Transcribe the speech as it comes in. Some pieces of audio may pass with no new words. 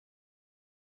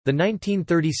The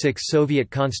 1936 Soviet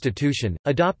Constitution,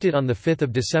 adopted on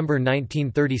 5 December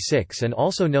 1936 and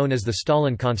also known as the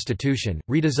Stalin Constitution,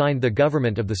 redesigned the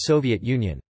government of the Soviet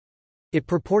Union. It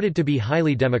purported to be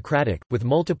highly democratic, with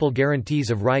multiple guarantees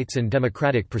of rights and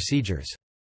democratic procedures.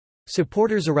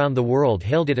 Supporters around the world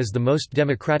hailed it as the most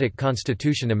democratic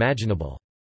constitution imaginable.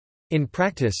 In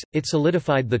practice, it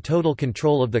solidified the total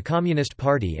control of the Communist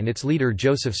Party and its leader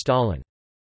Joseph Stalin.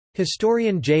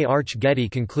 Historian J. Arch Getty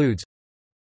concludes,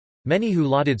 "Many who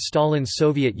lauded Stalin's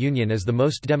Soviet Union as the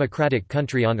most democratic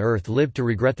country on earth lived to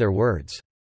regret their words.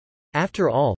 After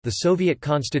all, the Soviet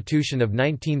Constitution of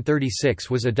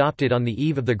 1936 was adopted on the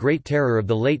eve of the Great Terror of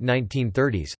the late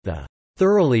 1930s. The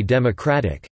thoroughly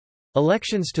democratic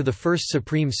elections to the First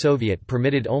Supreme Soviet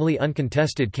permitted only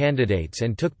uncontested candidates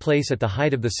and took place at the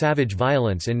height of the savage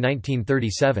violence in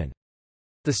 1937.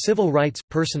 The civil rights,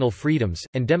 personal freedoms,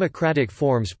 and democratic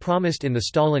forms promised in the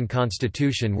Stalin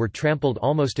Constitution were trampled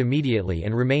almost immediately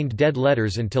and remained dead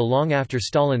letters until long after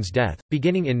Stalin's death.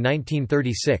 Beginning in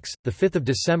 1936, the 5th of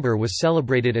December was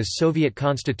celebrated as Soviet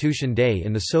Constitution Day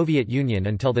in the Soviet Union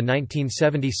until the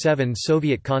 1977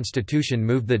 Soviet Constitution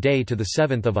moved the day to the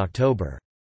 7th of October.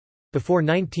 Before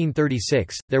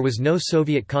 1936, there was no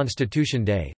Soviet Constitution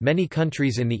Day. Many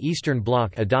countries in the Eastern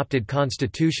Bloc adopted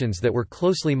constitutions that were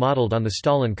closely modeled on the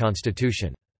Stalin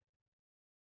Constitution.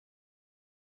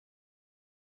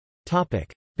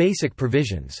 Topic: Basic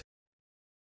provisions.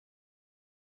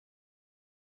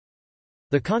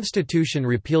 The Constitution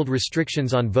repealed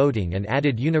restrictions on voting and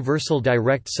added universal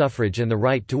direct suffrage and the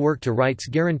right to work to rights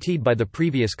guaranteed by the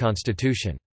previous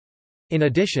constitution. In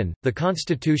addition, the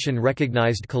Constitution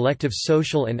recognized collective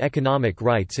social and economic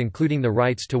rights including the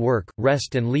rights to work,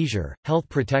 rest and leisure, health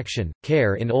protection,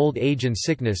 care in old age and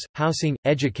sickness, housing,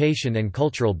 education and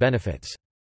cultural benefits.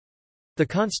 The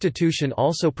Constitution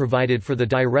also provided for the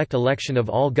direct election of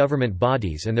all government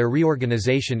bodies and their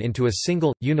reorganization into a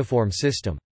single, uniform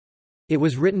system. It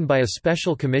was written by a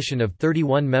special commission of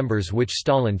 31 members which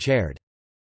Stalin chaired.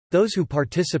 Those who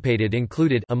participated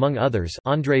included, among others,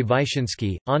 Andrei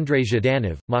Vyshinsky, Andrei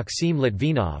Zhdanov, Maxim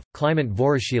Litvinov, Kliment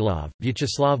Voroshilov,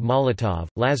 Vyacheslav Molotov,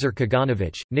 Lazar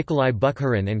Kaganovich, Nikolai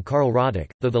Bukharin and Karl Radek,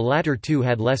 though the latter two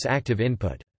had less active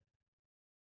input.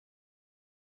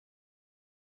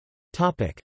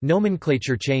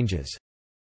 Nomenclature changes.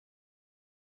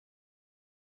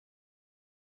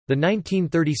 The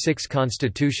 1936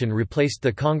 Constitution replaced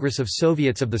the Congress of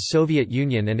Soviets of the Soviet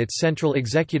Union and its Central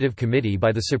Executive Committee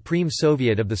by the Supreme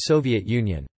Soviet of the Soviet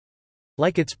Union.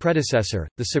 Like its predecessor,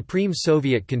 the Supreme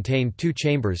Soviet contained two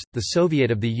chambers, the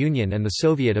Soviet of the Union and the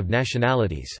Soviet of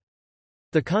Nationalities.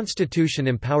 The Constitution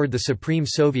empowered the Supreme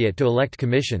Soviet to elect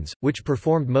commissions, which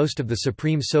performed most of the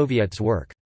Supreme Soviet's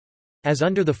work. As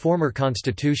under the former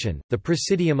constitution, the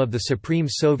Presidium of the Supreme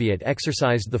Soviet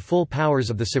exercised the full powers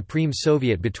of the Supreme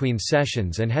Soviet between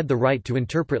sessions and had the right to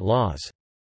interpret laws.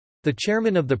 The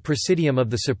chairman of the Presidium of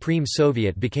the Supreme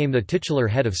Soviet became the titular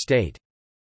head of state.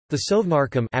 The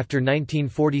Sovnarkom, after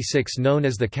 1946 known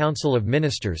as the Council of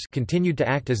Ministers, continued to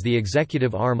act as the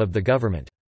executive arm of the government.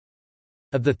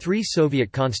 Of the three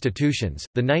Soviet constitutions,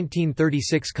 the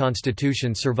 1936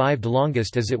 constitution survived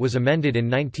longest as it was amended in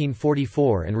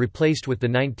 1944 and replaced with the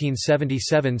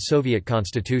 1977 Soviet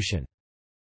constitution.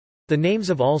 The names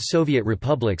of all Soviet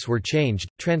republics were changed,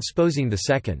 transposing the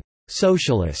second,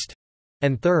 Socialist,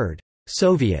 and third,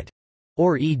 Soviet,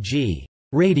 or e.g.,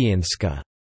 Radianska,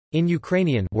 in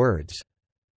Ukrainian words.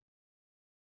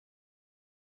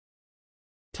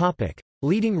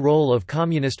 Leading role of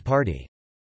Communist Party.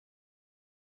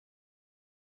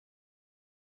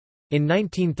 In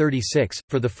 1936,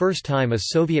 for the first time a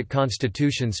Soviet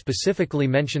constitution specifically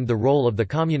mentioned the role of the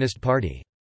Communist Party.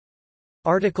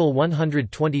 Article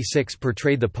 126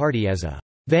 portrayed the party as a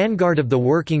vanguard of the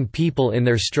working people in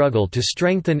their struggle to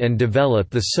strengthen and develop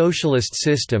the socialist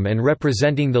system and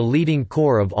representing the leading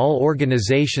core of all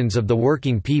organizations of the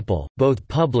working people, both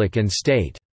public and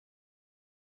state.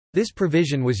 This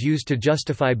provision was used to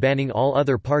justify banning all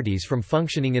other parties from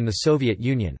functioning in the Soviet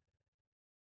Union.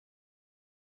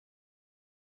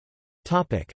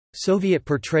 Soviet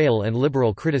portrayal and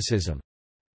liberal criticism.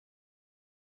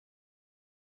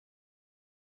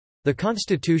 The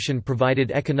Constitution provided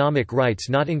economic rights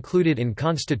not included in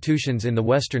constitutions in the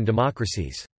Western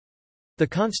democracies. The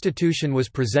Constitution was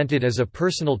presented as a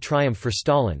personal triumph for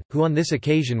Stalin, who on this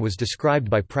occasion was described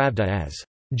by Pravda as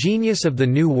 "genius of the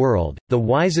New World, the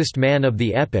wisest man of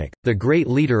the epoch, the great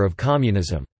leader of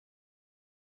communism."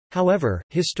 However,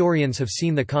 historians have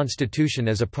seen the Constitution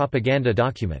as a propaganda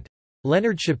document.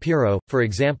 Leonard Shapiro, for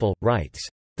example, writes,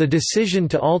 The decision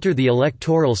to alter the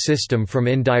electoral system from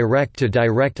indirect to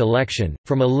direct election,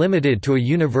 from a limited to a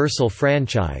universal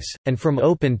franchise, and from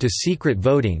open to secret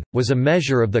voting, was a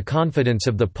measure of the confidence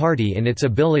of the party in its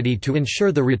ability to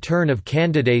ensure the return of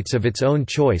candidates of its own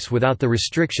choice without the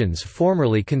restrictions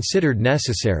formerly considered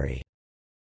necessary.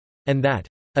 And that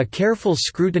a careful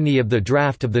scrutiny of the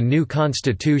draft of the new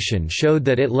constitution showed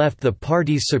that it left the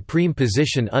party's supreme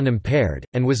position unimpaired,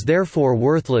 and was therefore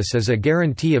worthless as a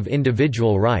guarantee of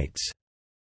individual rights.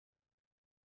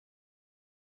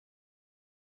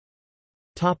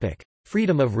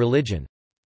 Freedom of religion.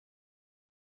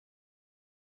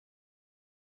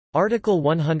 Article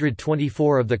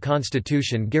 124 of the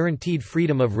Constitution guaranteed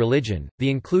freedom of religion, the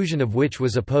inclusion of which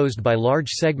was opposed by large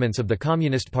segments of the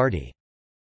Communist Party.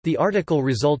 The article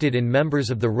resulted in members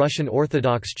of the Russian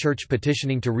Orthodox Church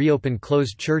petitioning to reopen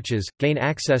closed churches, gain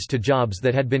access to jobs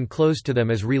that had been closed to them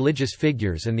as religious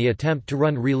figures, and the attempt to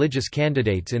run religious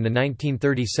candidates in the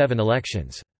 1937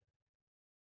 elections.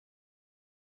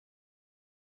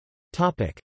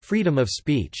 Freedom of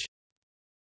speech.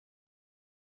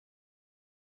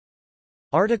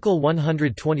 Article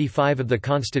 125 of the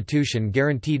Constitution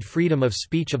guaranteed freedom of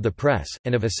speech of the press,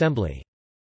 and of assembly.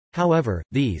 However,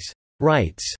 these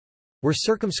rights were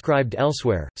circumscribed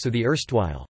elsewhere, so the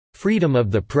erstwhile freedom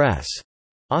of the press,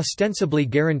 ostensibly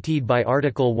guaranteed by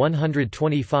Article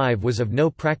 125, was of no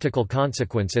practical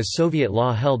consequence, as Soviet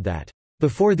law held that,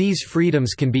 before these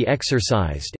freedoms can be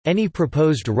exercised, any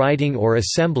proposed writing or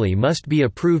assembly must be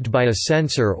approved by a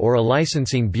censor or a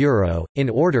licensing bureau,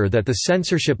 in order that the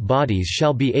censorship bodies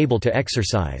shall be able to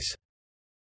exercise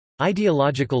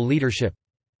ideological leadership.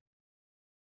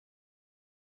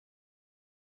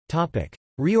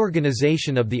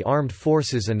 Reorganization of the armed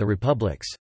forces and the republics.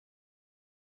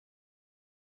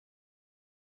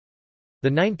 The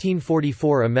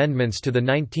 1944 amendments to the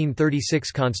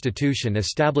 1936 Constitution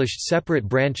established separate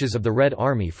branches of the Red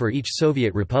Army for each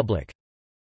Soviet republic.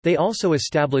 They also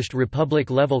established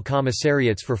republic-level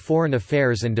commissariats for foreign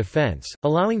affairs and defense,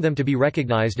 allowing them to be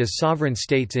recognized as sovereign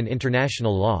states in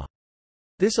international law.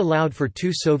 This allowed for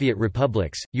two Soviet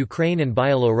republics, Ukraine and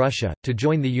Byelorussia, to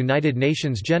join the United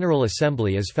Nations General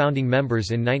Assembly as founding members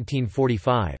in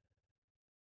 1945.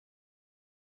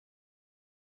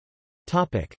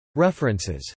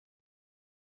 References.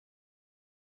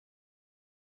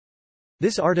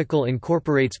 This article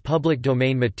incorporates public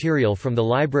domain material from the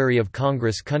Library of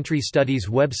Congress Country Studies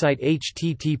website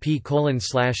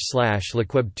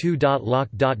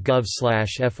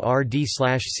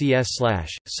http://liquib2.loc.gov/frd/cs/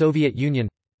 Soviet Union.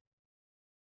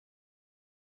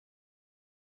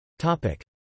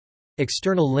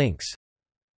 External links.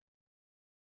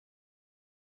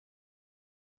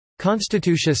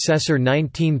 Constitution Cesar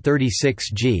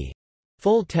 1936 G.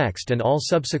 Full text and all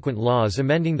subsequent laws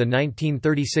amending the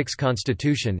 1936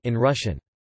 Constitution in Russian.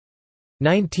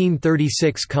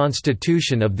 1936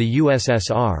 Constitution of the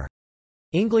USSR.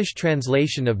 English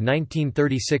translation of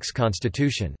 1936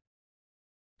 Constitution.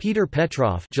 Peter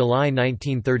Petrov, July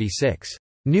 1936.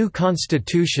 New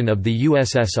Constitution of the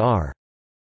USSR.